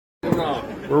Bro.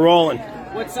 We're rolling.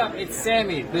 What's up? It's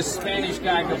Sammy, the Spanish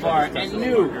guy Guevara, and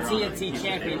new TNT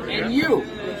champion. And you,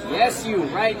 yes, you,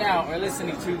 right now are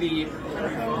listening to the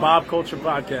Bob Culture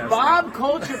Podcast. Bob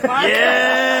Culture Podcast.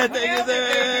 Yeah, thank you,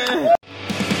 sir.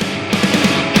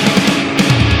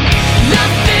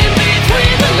 Nothing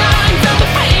between the lines of the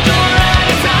page or at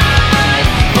a time.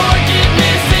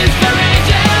 Forgiveness is for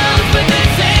angels, but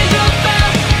this angel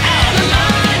fell out of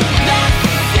line.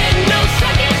 That's it, no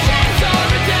second chance or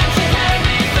redemption can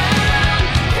be found.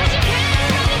 'Cause you can't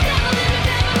run the devil and the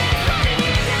devil is running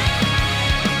you down.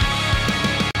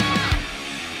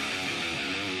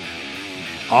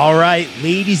 All right,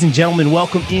 ladies and gentlemen,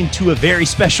 welcome into a very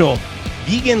special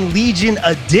Vegan Legion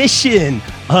edition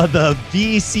of the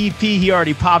VCP. He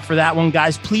already popped for that one,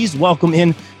 guys. Please welcome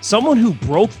in someone who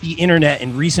broke the internet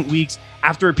in recent weeks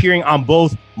after appearing on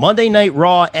both Monday Night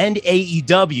Raw and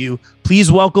AEW.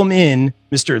 Please welcome in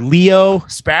Mr. Leo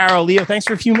Sparrow. Leo, thanks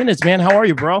for a few minutes, man. How are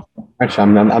you, bro?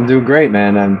 I'm doing great,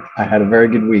 man. I had a very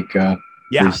good week.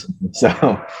 Recently.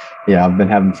 So, yeah, I've been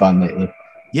having fun lately.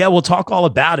 Yeah, we'll talk all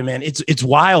about it, man. It's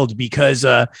wild because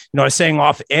I was saying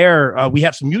off air, we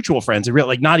have some mutual friends,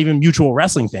 like not even mutual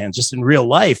wrestling fans, just in real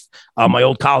life. My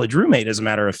old college roommate, as a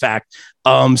matter of fact.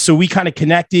 So we kind of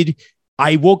connected.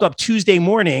 I woke up Tuesday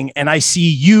morning and I see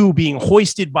you being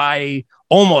hoisted by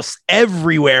almost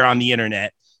everywhere on the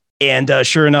internet. And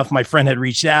sure enough, my friend had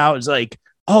reached out. It's like,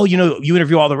 oh, you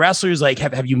interview all the wrestlers. Like,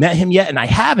 have you met him yet? And I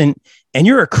haven't. And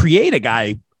you're a creative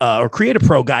guy. Or Creative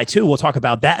Pro guy too. We'll talk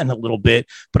about that in a little bit,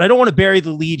 but I don't want to bury the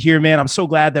lead here, man. I'm so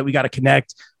glad that we got to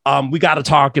connect. We got to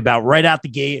talk about right out the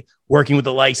gate, working with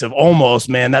the likes of Almost,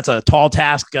 man. That's a tall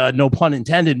task. No pun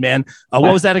intended, man.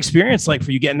 What was that experience like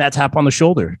for you getting that tap on the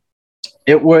shoulder?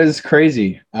 It was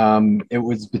crazy. It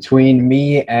was between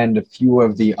me and a few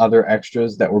of the other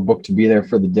extras that were booked to be there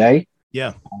for the day.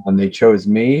 Yeah. And they chose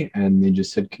me and they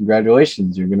just said,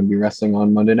 congratulations, you're going to be wrestling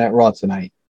on Monday Night Raw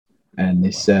tonight. And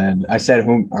I said,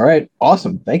 all right,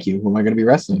 awesome. Thank you. Who am I going to be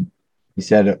wrestling? He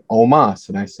said, Omos.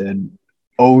 And I said,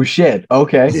 oh shit.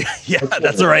 Okay. Yeah,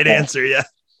 that's the right answer. Yeah.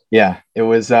 Yeah. It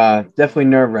was definitely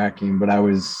nerve wracking, but I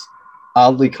was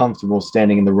oddly comfortable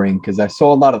standing in the ring because I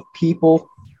saw a lot of people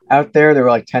out there. There were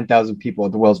like 10,000 people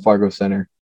at the Wells Fargo Center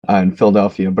in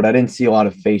Philadelphia, but I didn't see a lot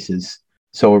of faces.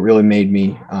 So it really made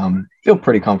me feel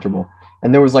pretty comfortable.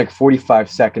 And there was like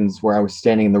 45 seconds where I was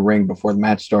standing in the ring before the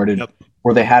match started. Yep.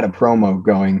 Where they had a promo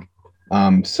going.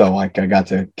 So like I got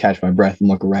to catch my breath and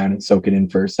look around and soak it in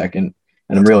for a second.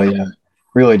 And I'm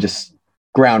really just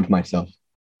ground myself.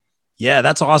 Yeah,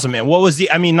 that's awesome, man. What was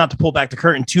not to pull back the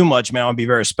curtain too much, man, I'll be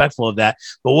very respectful of that.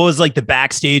 But what was like the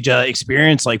backstage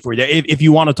experience like for you? If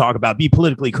you want to talk about, be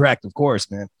politically correct, of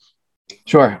course, man.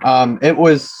 Sure. It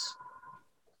was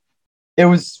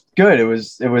good. It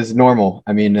was normal.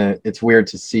 I mean, it's weird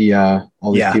to see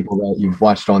all these people that you've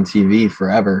watched on TV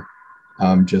forever.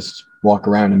 Just walk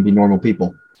around and be normal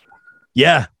people.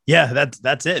 Yeah,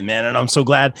 that's it, man. And I'm so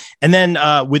glad. And then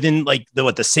within like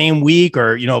the same week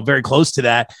or, very close to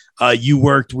that, you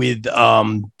worked with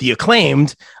the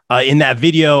Acclaimed in that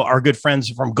video. Our good friends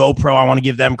from GoPro, I want to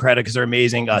give them credit because they're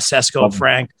amazing. Sesko,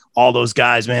 Frank, all those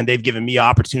guys, man, they've given me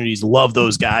opportunities. Love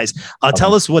those guys.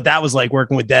 Tell us what that was like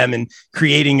working with them and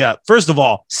creating first of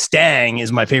all, Stang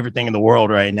is my favorite thing in the world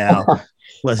right now.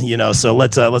 So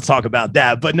let's talk about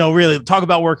that. But no, really talk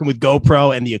about working with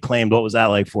GoPro and the Acclaimed. What was that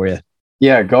like for you?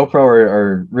 Yeah, GoPro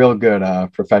are real good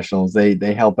professionals.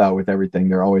 They help out with everything.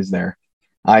 They're always there.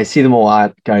 I see them a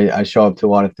lot. I show up to a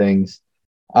lot of things.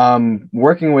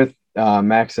 Working with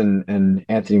Max and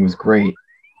Anthony was great.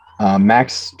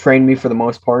 Max trained me for the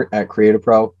most part at Creative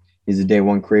Pro. He's a day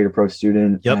one Creative Pro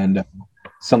student. Yep. And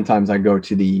sometimes I go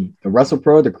to the Wrestle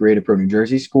Pro, the Creative Pro New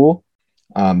Jersey school.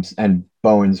 And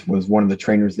Bowens was one of the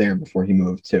trainers there before he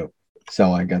moved too.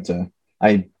 So I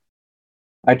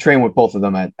train with both of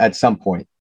them at some point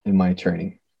in my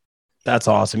training. That's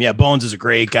awesome. Yeah. Bowens is a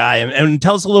great guy. And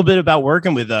tell us a little bit about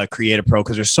working with Creative Pro,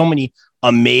 because there's so many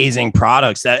amazing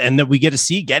products that we get to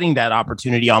see getting that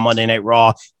opportunity on Monday Night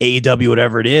Raw, AEW,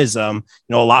 whatever it is. A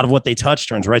lot of what they touch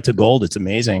turns right to gold. It's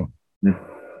amazing.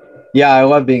 Yeah. I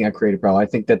love being at Creative Pro. I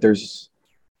think that there's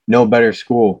no better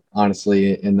school,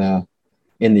 honestly, in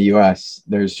the US.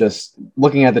 There's just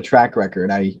looking at the track record.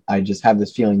 I just have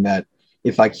this feeling that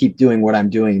if I keep doing what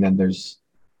I'm doing, then there's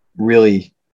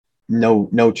really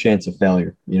no chance of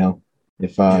failure.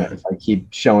 If I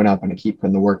keep showing up and I keep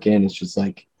putting the work in, it's just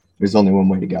like, there's only one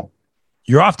way to go.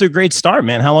 You're off to a great start,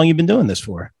 man. How long you been doing this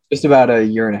for? Just about a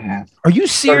year and a half. Are you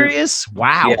serious?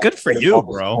 Wow. Yeah, good for you,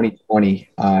 bro. 2020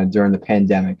 during the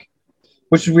pandemic,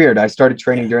 which is weird. I started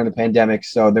training during the pandemic.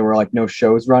 So there were like no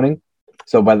shows running.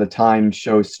 So by the time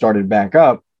shows started back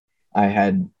up, I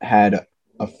had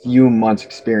a few months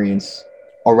experience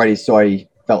already, so I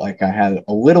felt like I had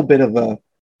a little bit of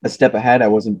a step ahead. I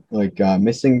wasn't like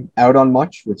missing out on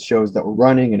much with shows that were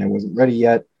running, and I wasn't ready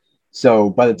yet. So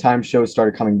by the time shows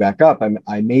started coming back up,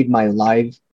 I made my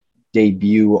live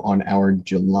debut on our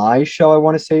July show. I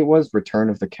want to say it was Return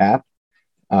of the Cap.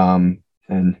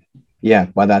 And yeah,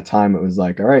 by that time it was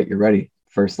like, all right, you're ready.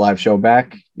 First live show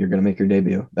back. You're going to make your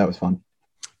debut. That was fun.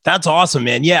 That's awesome,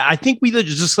 man. Yeah, I think we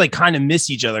just like kind of miss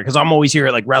each other because I'm always here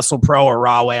at like Wrestle Pro or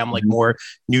Rahway. I'm like more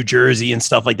New Jersey and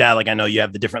stuff like that. Like I know you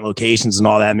have the different locations and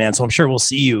all that, man. So I'm sure we'll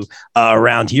see you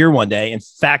around here one day. In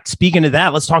fact, speaking of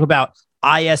that, let's talk about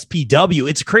ISPW.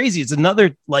 It's crazy. It's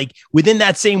another like within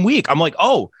that same week. I'm like,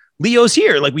 oh, Leo's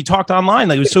here. Like we talked online.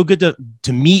 Like it was so good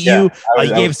to meet you. You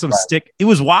gave some stick. It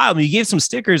was wild. You gave some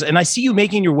stickers, and I see you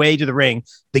making your way to the ring.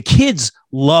 The kids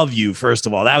love you. First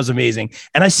of all, that was amazing.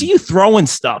 And I see you throwing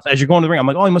stuff as you're going to the ring. I'm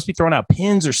like, oh, he must be throwing out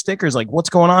pins or stickers. Like what's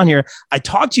going on here? I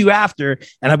talked to you after,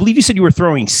 and I believe you said you were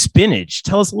throwing spinach.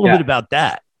 Tell us a little bit about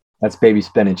that. That's baby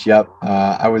spinach. Yep.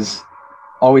 I was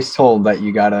always told that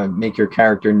you gotta make your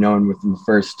character known within the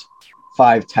first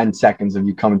 5-10 seconds of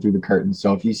you coming through the curtain.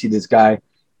 So if you see this guy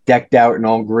decked out in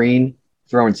all green,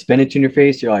 throwing spinach in your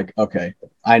face, you're like, okay,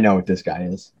 I know what this guy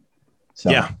is. So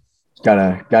yeah,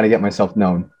 gotta get myself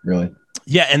known, really.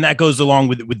 Yeah, and that goes along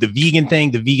with the vegan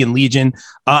thing, the Vegan Legion.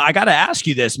 I gotta ask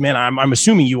you this, man. I'm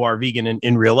assuming you are vegan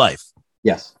in real life.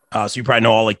 Yes. So you probably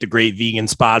know all like the great vegan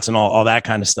spots and all that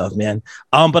kind of stuff, man.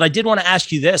 But I did want to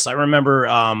ask you this. I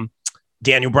remember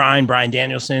Daniel Bryan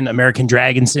Danielson, American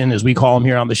Dragonson, as we call him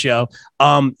here on the show.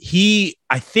 I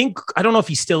don't know if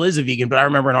he still is a vegan, but I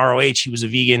remember in ROH, he was a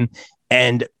vegan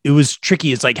and it was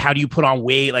tricky. It's like, how do you put on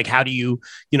weight? Like, how do you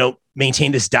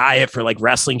maintain this diet for like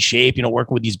wrestling shape,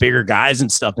 working with these bigger guys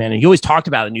and stuff, man. And he always talked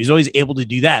about it and he was always able to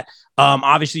do that.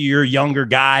 Obviously you're a younger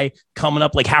guy coming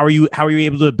up. Like, how are you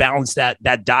able to balance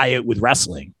that diet with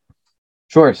wrestling?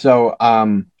 Sure. So,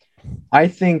 I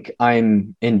think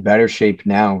I'm in better shape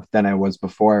now than I was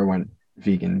before I went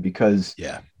vegan because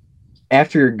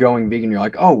after you're going vegan, you're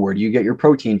like, oh, where do you get your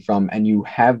protein from? And you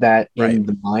have that in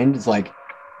the mind. It's like,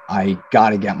 I got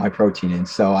to get my protein in.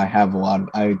 So I have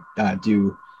I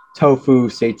do tofu,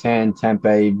 seitan,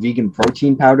 tempeh. Vegan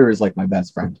protein powder is like my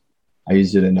best friend. I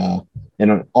use it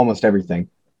in almost everything.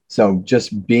 So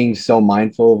just being so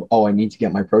mindful of, oh, I need to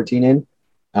get my protein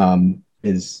in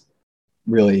is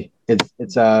really,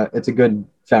 it's a good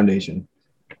foundation.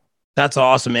 That's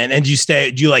awesome, man. And do you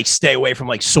stay away from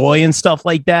like soy and stuff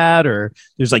like that? Or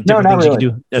there's like different things really.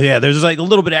 You can do? Yeah, there's like a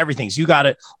little bit of everything. So you got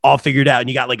it all figured out and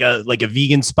you got like a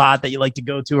vegan spot that you like to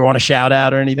go to or want to shout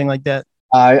out or anything like that?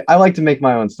 I like to make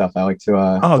my own stuff. I like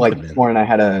to this morning I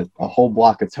had a whole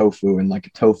block of tofu and like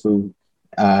a tofu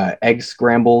egg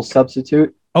scramble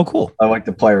substitute. Oh, cool. I like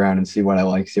to play around and see what I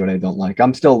like, see what I don't like.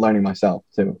 I'm still learning myself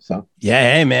too. So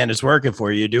yeah, hey man, it's working for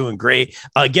you. You're doing great.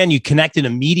 Again, you connected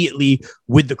immediately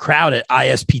with the crowd at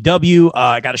ISPW.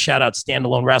 I got to shout out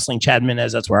Standalone Wrestling, Chad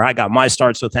Minez. That's where I got my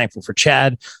start. So thankful for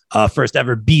Chad, first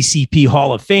ever BCP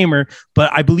Hall of Famer. But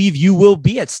I believe you will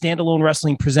be at Standalone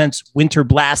Wrestling Presents Winter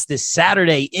Blast this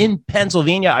Saturday in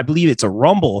Pennsylvania. I believe it's a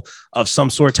rumble of some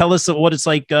sort. Tell us what it's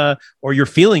like or your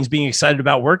feelings being excited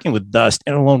about working with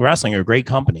Standalone Wrestling, a great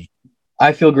company.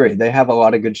 I feel great. They have a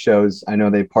lot of good shows. I know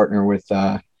they partner with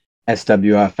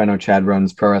SWF. I know Chad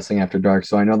runs Pro Wrestling After Dark,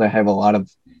 so I know they have a lot of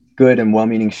good and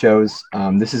well-meaning shows.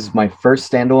 This is my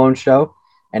first standalone show,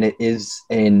 and it is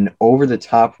an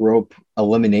over-the-top rope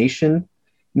elimination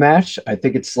match. I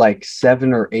think it's like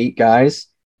 7 or 8 guys,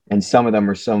 and some of them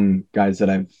are some guys that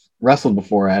I've wrestled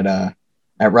before at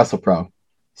WrestlePro.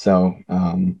 So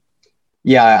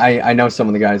I know some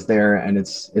of the guys there, and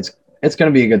it's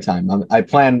going to be a good time. I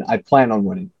plan on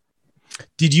winning.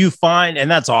 Did you find,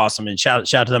 and that's awesome, and shout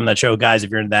to them in that show, guys,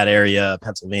 if you're in that area,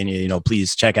 Pennsylvania,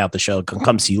 please check out the show.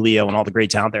 Come see Leo and all the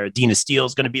great talent there. Dina Steele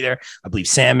is going to be there. I believe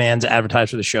Sandman's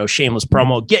advertised for the show. Shameless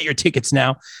promo. Get your tickets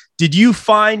now. Did you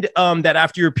find that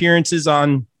after your appearances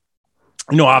on,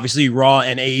 obviously Raw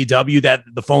and AEW, that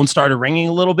the phone started ringing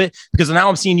a little bit? Because now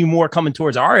I'm seeing you more coming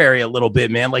towards our area a little bit,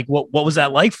 man. Like, what was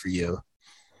that like for you?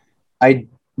 I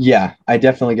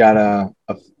definitely got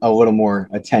a little more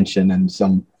attention and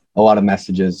a lot of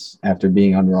messages after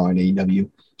being on Raw and AEW,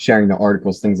 sharing the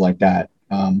articles, things like that,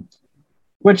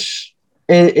 which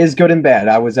is good and bad.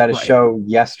 I was at a show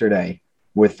yesterday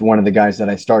with one of the guys that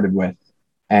I started with,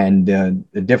 and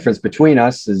the difference between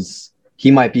us is he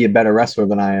might be a better wrestler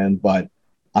than I am, but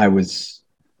I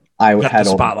had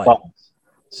all the buttons.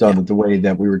 So that the way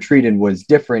that we were treated was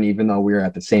different, even though we were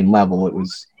at the same level. It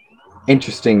was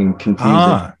interesting and confusing.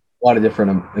 A lot of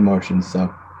different emotions.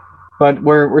 So, but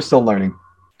we're still learning.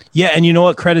 Yeah, and you know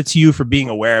what? Credit to you for being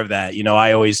aware of that.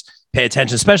 I always pay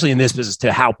attention, especially in this business,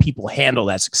 to how people handle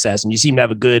that success. And you seem to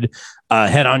have a good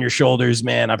head on your shoulders,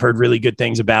 man. I've heard really good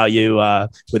things about you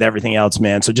with everything else,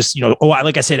 man. So just,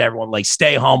 like I say to everyone, like,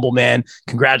 stay humble, man.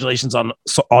 Congratulations on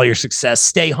all your success.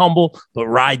 Stay humble, but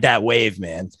ride that wave,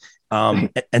 man.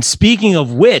 And speaking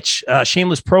of which,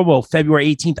 Shameless Promo,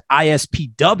 February 18th,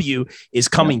 ISPW is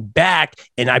coming back.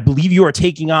 And I believe you are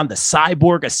taking on the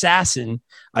Cyborg Assassin.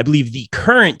 I believe the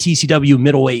current TCW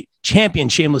middleweight champion,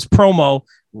 Shameless Promo,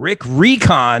 Rick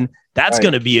Recon. That's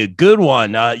going to be a good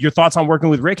one. Your thoughts on working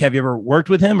with Rick? Have you ever worked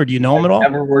with him, or do you know him at all?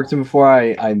 I've never worked with him before.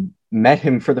 I met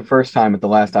him for the first time at the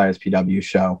last ISPW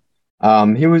show.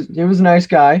 He was a nice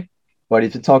guy, but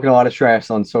he's been talking a lot of trash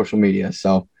on social media.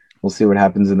 So we'll see what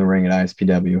happens in the ring at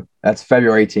ISPW. That's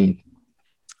February 18th.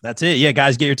 That's it. Yeah,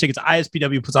 guys, get your tickets.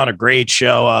 ISPW puts on a great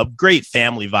show, great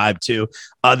family vibe too.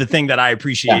 The thing that I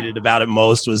appreciated about it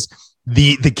most was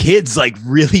the kids like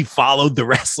really followed the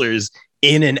wrestlers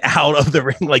in and out of the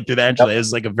ring, like through the entrance. It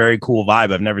was like a very cool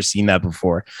vibe. I've never seen that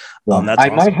before. That's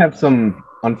awesome. Might have some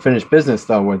unfinished business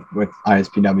though with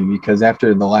ISPW, because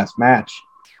after the last match,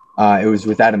 it was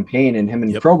with Adam Payne, and him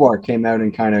and Crowbar came out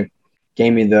and kind of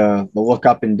gave me the look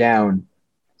up and down.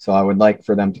 So I would like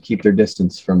for them to keep their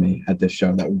distance from me at this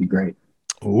show. That would be great.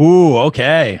 Ooh,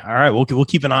 okay. All right. We'll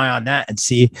keep an eye on that and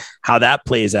see how that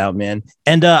plays out, man.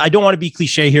 And I don't want to be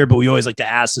cliche here, but we always like to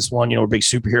ask this one, we're big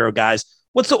superhero guys.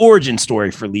 What's the origin story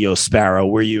for Leo Sparrow?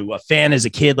 Were you a fan as a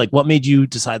kid? Like, what made you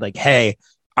decide, like, hey,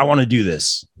 I want to do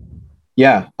this?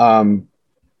 Yeah. Fan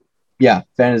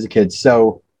as a kid.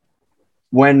 So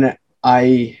when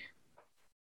I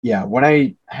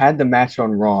had the match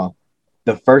on Raw,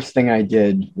 the first thing I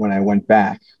did when I went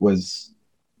back was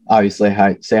obviously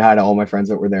say hi to all my friends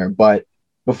that were there. But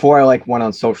before I went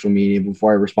on social media,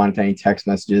 before I responded to any text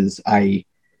messages, I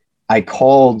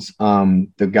called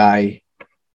the guy,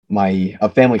 a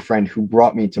family friend who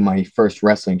brought me to my first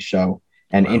wrestling show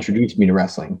and introduced me to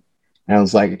wrestling. And I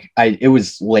was like, it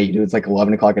was late. It was like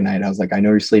 11 o'clock at night. I was like, I know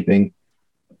you're sleeping,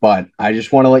 but I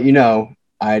just want to let you know,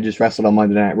 I just wrestled on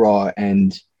Monday Night Raw,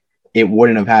 and it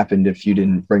wouldn't have happened if you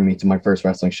didn't bring me to my first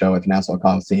wrestling show at the Nassau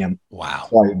Coliseum. Wow.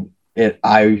 So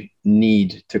I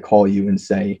need to call you and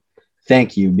say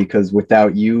thank you, because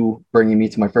without you bringing me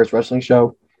to my first wrestling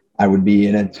show, I would be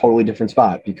in a totally different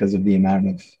spot because of the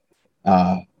amount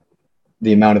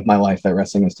of my life that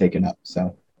wrestling has taken up.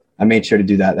 So I made sure to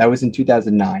do that. That was in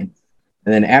 2009.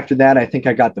 And then after that, I think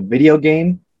I got the video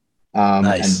game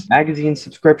and magazine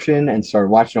subscription and started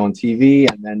watching it on TV,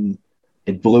 and then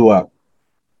it blew up.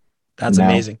 That's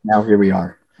amazing. Now here we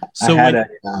are. So I had an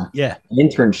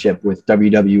internship with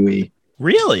WWE.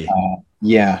 Really?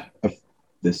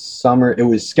 This summer. It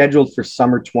was scheduled for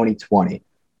summer 2020,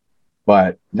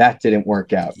 but that didn't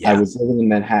work out. I was living in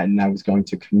Manhattan. I was going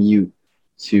to commute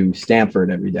to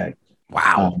Stamford every day.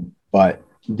 Wow. But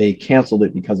they canceled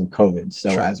it because of COVID.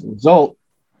 So as a result,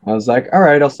 I was like, all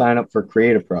right, I'll sign up for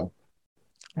Creative Pro.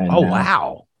 And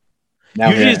wow.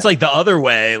 Usually it's like the other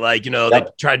way, like, they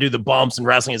try to do the bumps and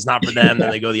wrestling is not for them, then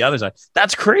they go the other side.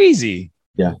 That's crazy.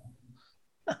 Yeah.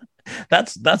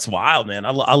 That's wild, man.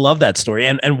 I love that story.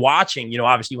 And watching,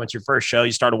 obviously you went to your first show,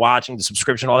 you started watching the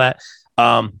subscription, all that.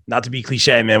 Not to be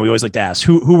cliche, man, we always like to ask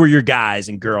who were your guys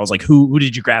and girls? Like who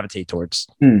did you gravitate towards?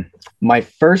 My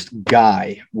first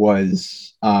guy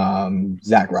was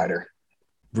Zack Ryder.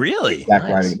 Really? Zack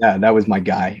Ryder. Yeah, that was my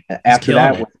guy. After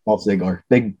that was Dolph Ziggler.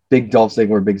 Big Dolph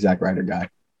Ziggler, big Zack Ryder guy.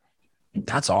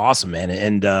 That's awesome, man.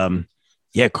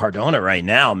 And Cardona right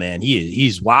now, man,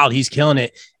 he's wild. He's killing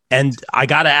it. And I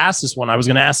got to ask this one. I was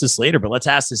going to ask this later, but let's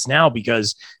ask this now,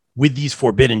 because with these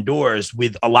forbidden doors,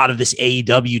 with a lot of this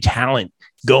AEW talent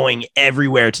going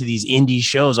everywhere to these indie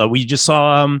shows, we just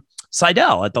saw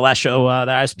Seidel at the last show,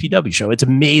 the ISPW show. It's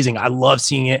amazing. I love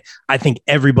seeing it. I think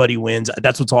everybody wins.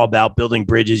 That's what's all about, building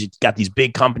bridges. You've got these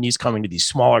big companies coming to these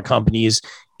smaller companies.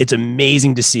 It's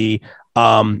amazing to see.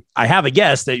 I have a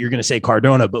guess that you're going to say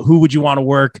Cardona, but who would you want to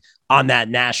work on that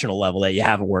national level that you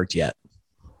haven't worked yet?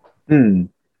 On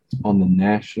the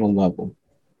national level.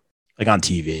 Like on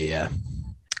TV, yeah.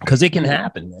 Because it can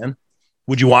happen, man.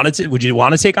 Would you want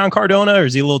to take on Cardona, or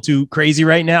is he a little too crazy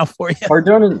right now for you?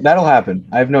 Cardona, that'll happen.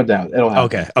 I have no doubt. It'll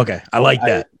happen. Okay. I like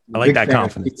that. I like that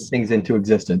confidence. Things into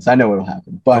existence. I know it'll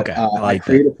happen. But I like at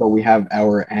Creative Pro, we have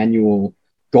our annual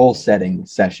goal setting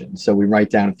session. So we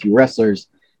write down a few wrestlers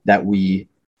that we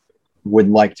would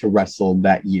like to wrestle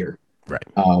that year. Right.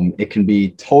 It can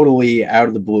be totally out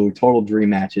of the blue, total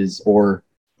dream matches, or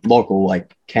local,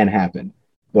 like can happen.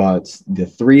 But the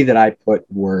three that I put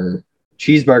were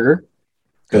Cheeseburger,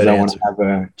 because I want to have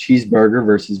a cheeseburger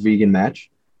versus vegan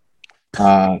match.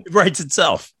 It writes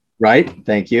itself. Right.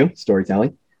 Thank you.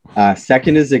 Storytelling.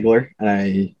 Second is Ziggler, and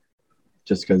I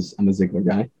just because I'm a Ziggler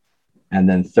guy. And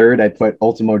then third, I put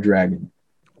Ultimo Dragon.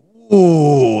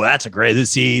 Ooh, that's a great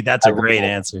will.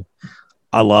 answer.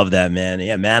 I love that, man.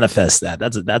 Yeah, manifest that.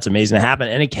 That's amazing to happen,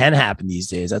 and it can happen these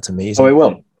days. That's amazing. Oh, it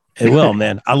will. It will,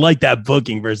 man. I like that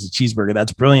booking versus cheeseburger.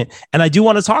 That's brilliant. And I do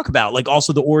want to talk about like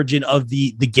also the origin of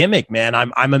the gimmick, man.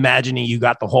 I'm imagining you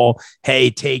got the whole, hey,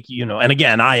 take, and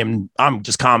again, I'm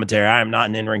just commentary. I am not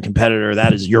an in-ring competitor.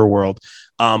 That is your world.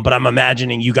 But I'm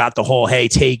imagining you got the whole, hey,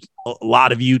 take a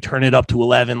lot of you, turn it up to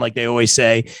 11, like they always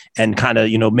say, and kind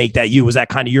of, make that you. Was that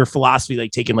kind of your philosophy,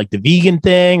 like taking like the vegan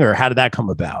thing, or how did that come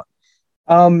about?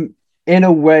 In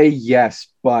a way, yes,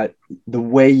 but the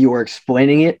way you are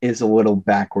explaining it is a little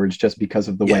backwards just because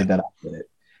of the way that I did it.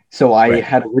 So I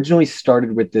had originally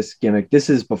started with this gimmick. This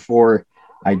is before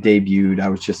I debuted. I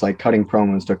was just like cutting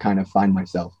promos to kind of find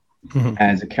myself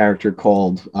as a character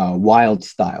called Wild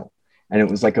Style. And it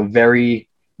was like a very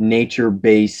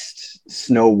nature-based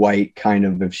Snow White kind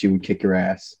of if she would kick your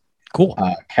ass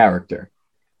character.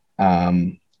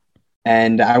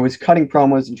 And I was cutting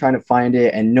promos and trying to find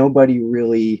it, and nobody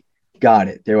really got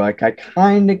it. They're like, I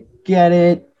kind of get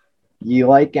it. You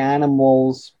like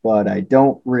animals, but I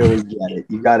don't really get it.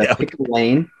 You got to pick a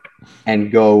lane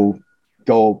and go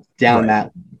down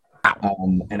that.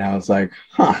 And I was like,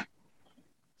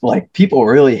 like people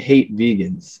really hate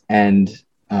vegans. And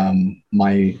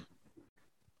I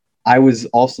was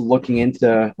also looking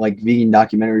into like vegan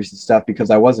documentaries and stuff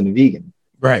because I wasn't a vegan.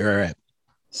 Right.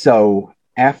 So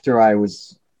after I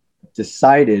was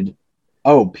decided,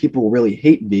 people really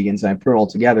hate vegans, and I put it all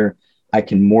together, I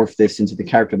can morph this into the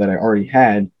character that I already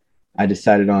had. I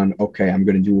decided on, okay, I'm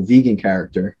going to do a vegan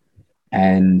character.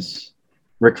 And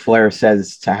Ric Flair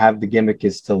says to have the gimmick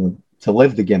is to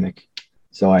live the gimmick.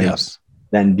 So I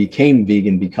then became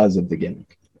vegan because of the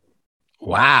gimmick.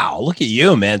 Wow. Look at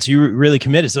you, man. So you really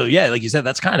committed. So yeah, like you said,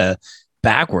 that's kind of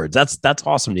backwards. That's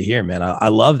awesome to hear, man. I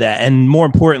love that. And more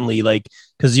importantly, like,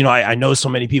 because I know so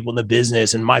many people in the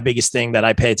business, and my biggest thing that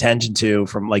I pay attention to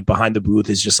from like behind the booth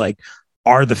is just like,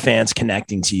 are the fans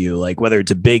connecting to you? Like whether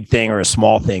it's a big thing or a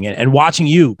small thing, and watching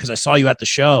you, because I saw you at the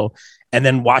show and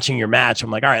then watching your match, I'm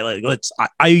like, all right, like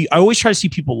I always try to see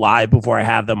people live before I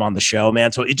have them on the show,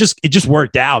 man. So it just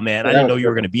worked out, man. I didn't know you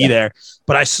were going to be there,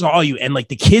 but I saw you, and like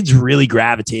the kids really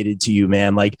gravitated to you,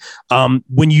 man. Like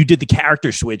when you did the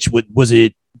character switch,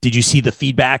 did you see the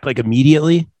feedback like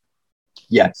immediately?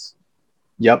 Yes.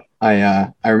 Yep.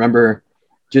 I remember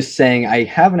just saying, I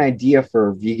have an idea for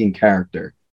a vegan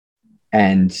character,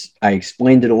 and I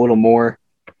explained it a little more.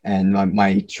 And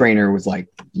my trainer was like,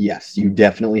 yes, you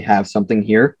definitely have something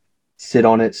here. Sit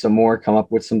on it some more, come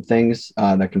up with some things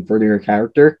that can further your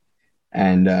character.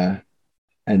 And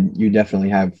you definitely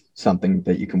have something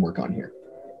that you can work on here.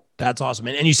 That's awesome.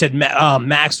 And you said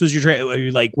Max was your trainer. Are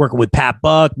you like working with Pat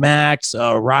Buck, Max,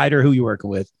 Ryder? Who you working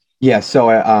with? Yeah.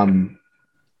 So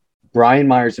Brian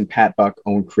Myers and Pat Buck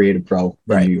own Creative Pro.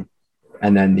 Right.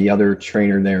 And then the other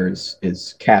trainer there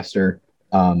is Caster,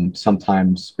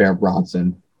 sometimes Bear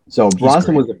Bronson. So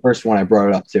Bronson was the first one I brought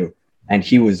it up to, and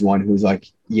he was one who was like,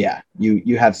 yeah,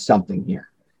 you have something here.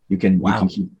 You can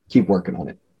keep working on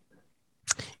it.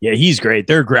 Yeah, he's great.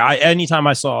 They're great. Anytime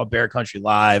I saw Bear Country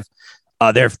live,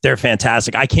 they're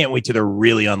fantastic. I can't wait till they're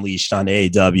really unleashed on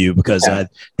AEW, because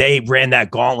they ran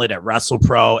that gauntlet at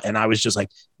WrestlePro, and I was just like,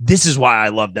 this is why I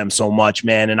love them so much,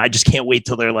 man. And I just can't wait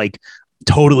till they're like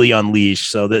totally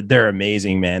unleashed. So that they're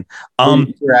amazing, man.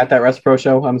 You were at that WrestlePro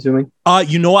show, I'm assuming.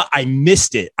 You know what? I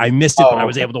missed it, but I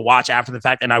was able to watch after the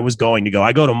fact, and I was going to go.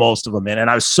 I go to most of them, man, and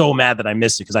I was so mad that I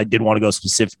missed it because I did want to go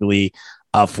specifically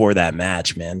for that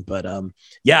match, man. But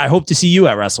yeah, I hope to see you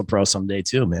at WrestlePro someday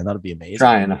too, man. That'll be amazing.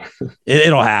 Trying.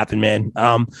 It'll happen, man.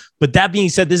 But that being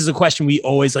said, this is a question we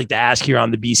always like to ask here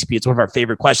on the BCP. It's one of our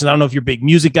favorite questions. I don't know if you're a big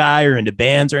music guy or into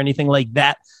bands or anything like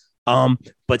that.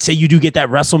 But say you do get that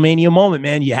WrestleMania moment,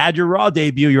 man. You had your Raw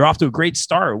debut. You're off to a great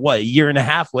start. What, a year and a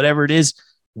half, whatever it is.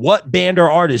 What band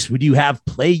or artist would you have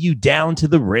play you down to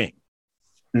the ring?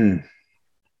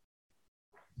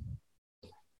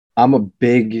 I'm a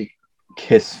big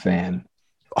Kiss fan.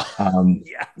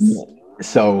 Yes.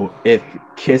 So if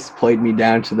Kiss played me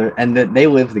down to they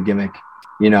live the gimmick,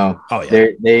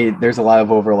 there's a lot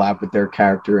of overlap with their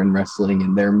character in wrestling,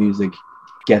 and their music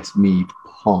gets me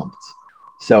pumped.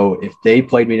 So if they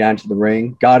played me down to the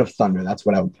ring, God of Thunder, that's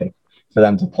what I would pick for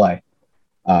them to play.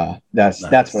 That's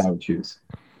what I would choose.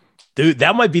 Dude,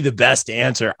 that might be the best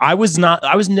answer. I was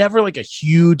never like a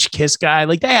huge Kiss guy.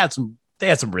 Like they had some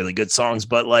really good songs,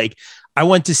 but like I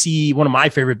went to see one of my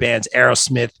favorite bands,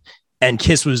 Aerosmith, and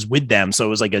Kiss was with them. So it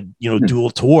was like a,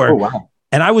 dual tour. Oh, wow.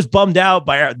 And I was bummed out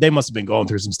by, they must have been going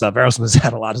through some stuff. Aerosmith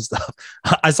had a lot of stuff.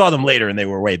 I saw them later and they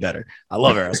were way better. I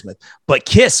love Aerosmith, but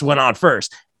Kiss went on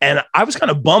first. And I was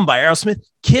kind of bummed by Aerosmith.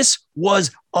 Kiss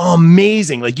was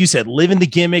amazing. Like you said, living the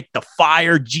gimmick, the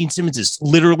fire. Gene Simmons is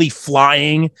literally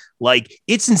flying. Like,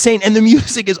 it's insane. And the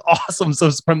music is awesome.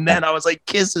 So from then I was like,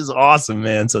 Kiss is awesome,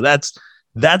 man. So that's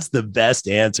the best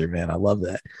answer, man. I love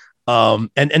that.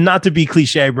 And not to be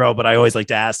cliche, bro, but I always like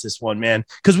to ask this one, man,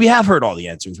 because we have heard all the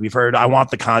answers. We've heard, I want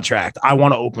the contract. I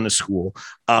want to open a school.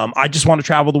 I just want to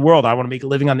travel the world. I want to make a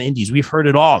living on the indies. We've heard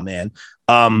it all, man.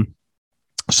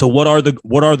 So what are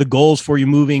the goals for you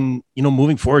moving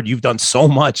forward? You've done so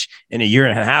much in a year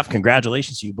and a half.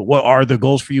 Congratulations to you. But what are the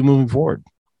goals for you moving forward?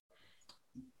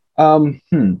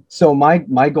 So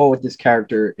my goal with this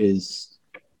character is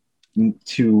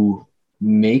to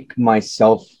make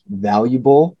myself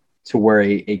valuable to where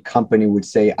a company would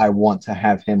say, I want to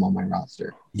have him on my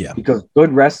roster. Yeah. Because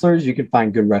good wrestlers, you can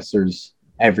find good wrestlers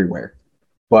everywhere.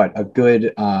 But a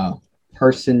good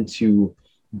person to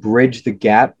bridge the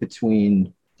gap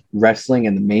between wrestling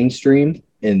and the mainstream,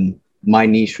 and my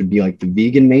niche would be like the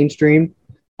vegan mainstream.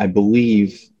 I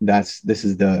believe this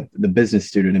is the business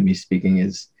student in me speaking,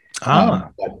 is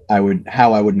how I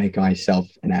would make myself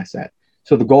an asset.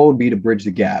 So the goal would be to bridge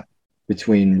the gap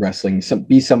between wrestling,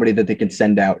 be somebody that they can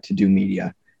send out to do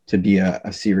media, to be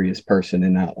a serious person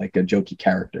and not like a jokey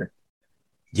character.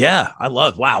 Yeah, I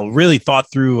love. Wow, really thought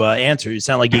through answer. You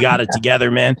sound like you got it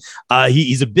together, man.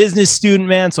 He's a business student,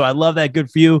 man. So I love that. Good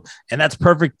for you. And that's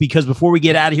perfect, because before we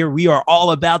get out of here, we are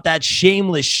all about that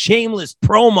shameless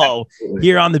promo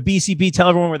here on the BCP. Tell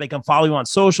everyone where they can follow you on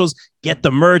socials, get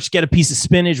the merch, get a piece of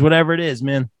spinach, whatever it is,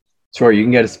 man. Sure, you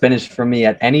can get a spinach from me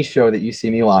at any show that you see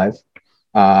me live.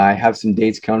 I have some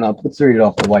dates coming up. Let's read it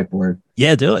off the whiteboard.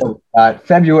 Yeah, do it. So,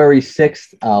 February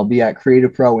 6th, I'll be at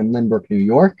Creative Pro in Lynbrook, New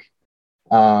York.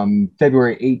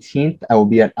 February 18th, I will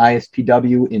be at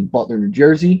ISPW in Butler, New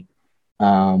Jersey.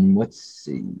 Let's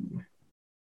see.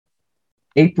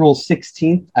 April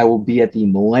 16th, I will be at the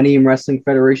Millennium Wrestling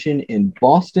Federation in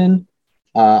Boston.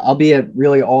 I'll be at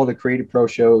really all the Creative Pro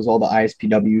shows, all the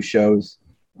ISPW shows.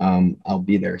 I'll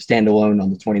be there. Standalone on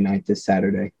the 29th this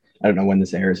Saturday. I don't know when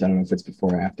this airs. I don't know if it's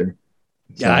before or after.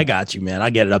 So, yeah, I got you, man.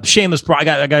 I get it up. Shameless pro. I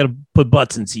got to put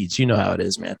butts in seats. You know how it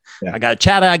is, man. Yeah. I got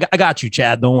Chad. I got you,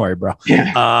 Chad. Don't worry, bro.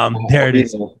 Yeah. There it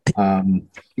is. You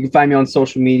can find me on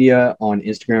social media, on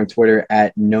Instagram, Twitter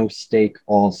at No Steak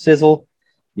All Sizzle.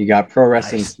 You got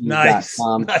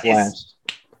ProWrestlingTees.com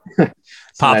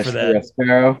 / Pop for that. Leo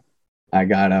Sparrow. I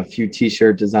got a few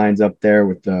t-shirt designs up there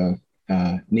with the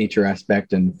nature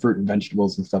aspect and fruit and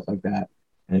vegetables and stuff like that.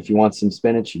 And if you want some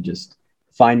spinach, you just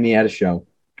find me at a show.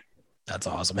 That's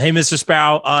awesome. Hey, Mr.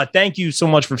 Sparrow, thank you so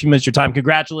much for a few minutes of your time.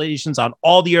 Congratulations on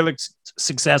all the early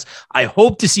success. I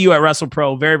hope to see you at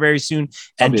WrestlePro very, very soon.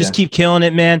 And just keep killing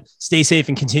it, man. Stay safe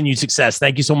and continued success.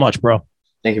 Thank you so much, bro.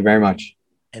 Thank you very much.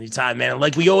 Anytime, man.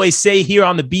 Like we always say here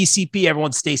on the BCP,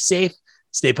 everyone stay safe,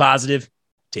 stay positive,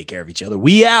 take care of each other.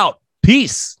 We out.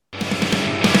 Peace. Nothing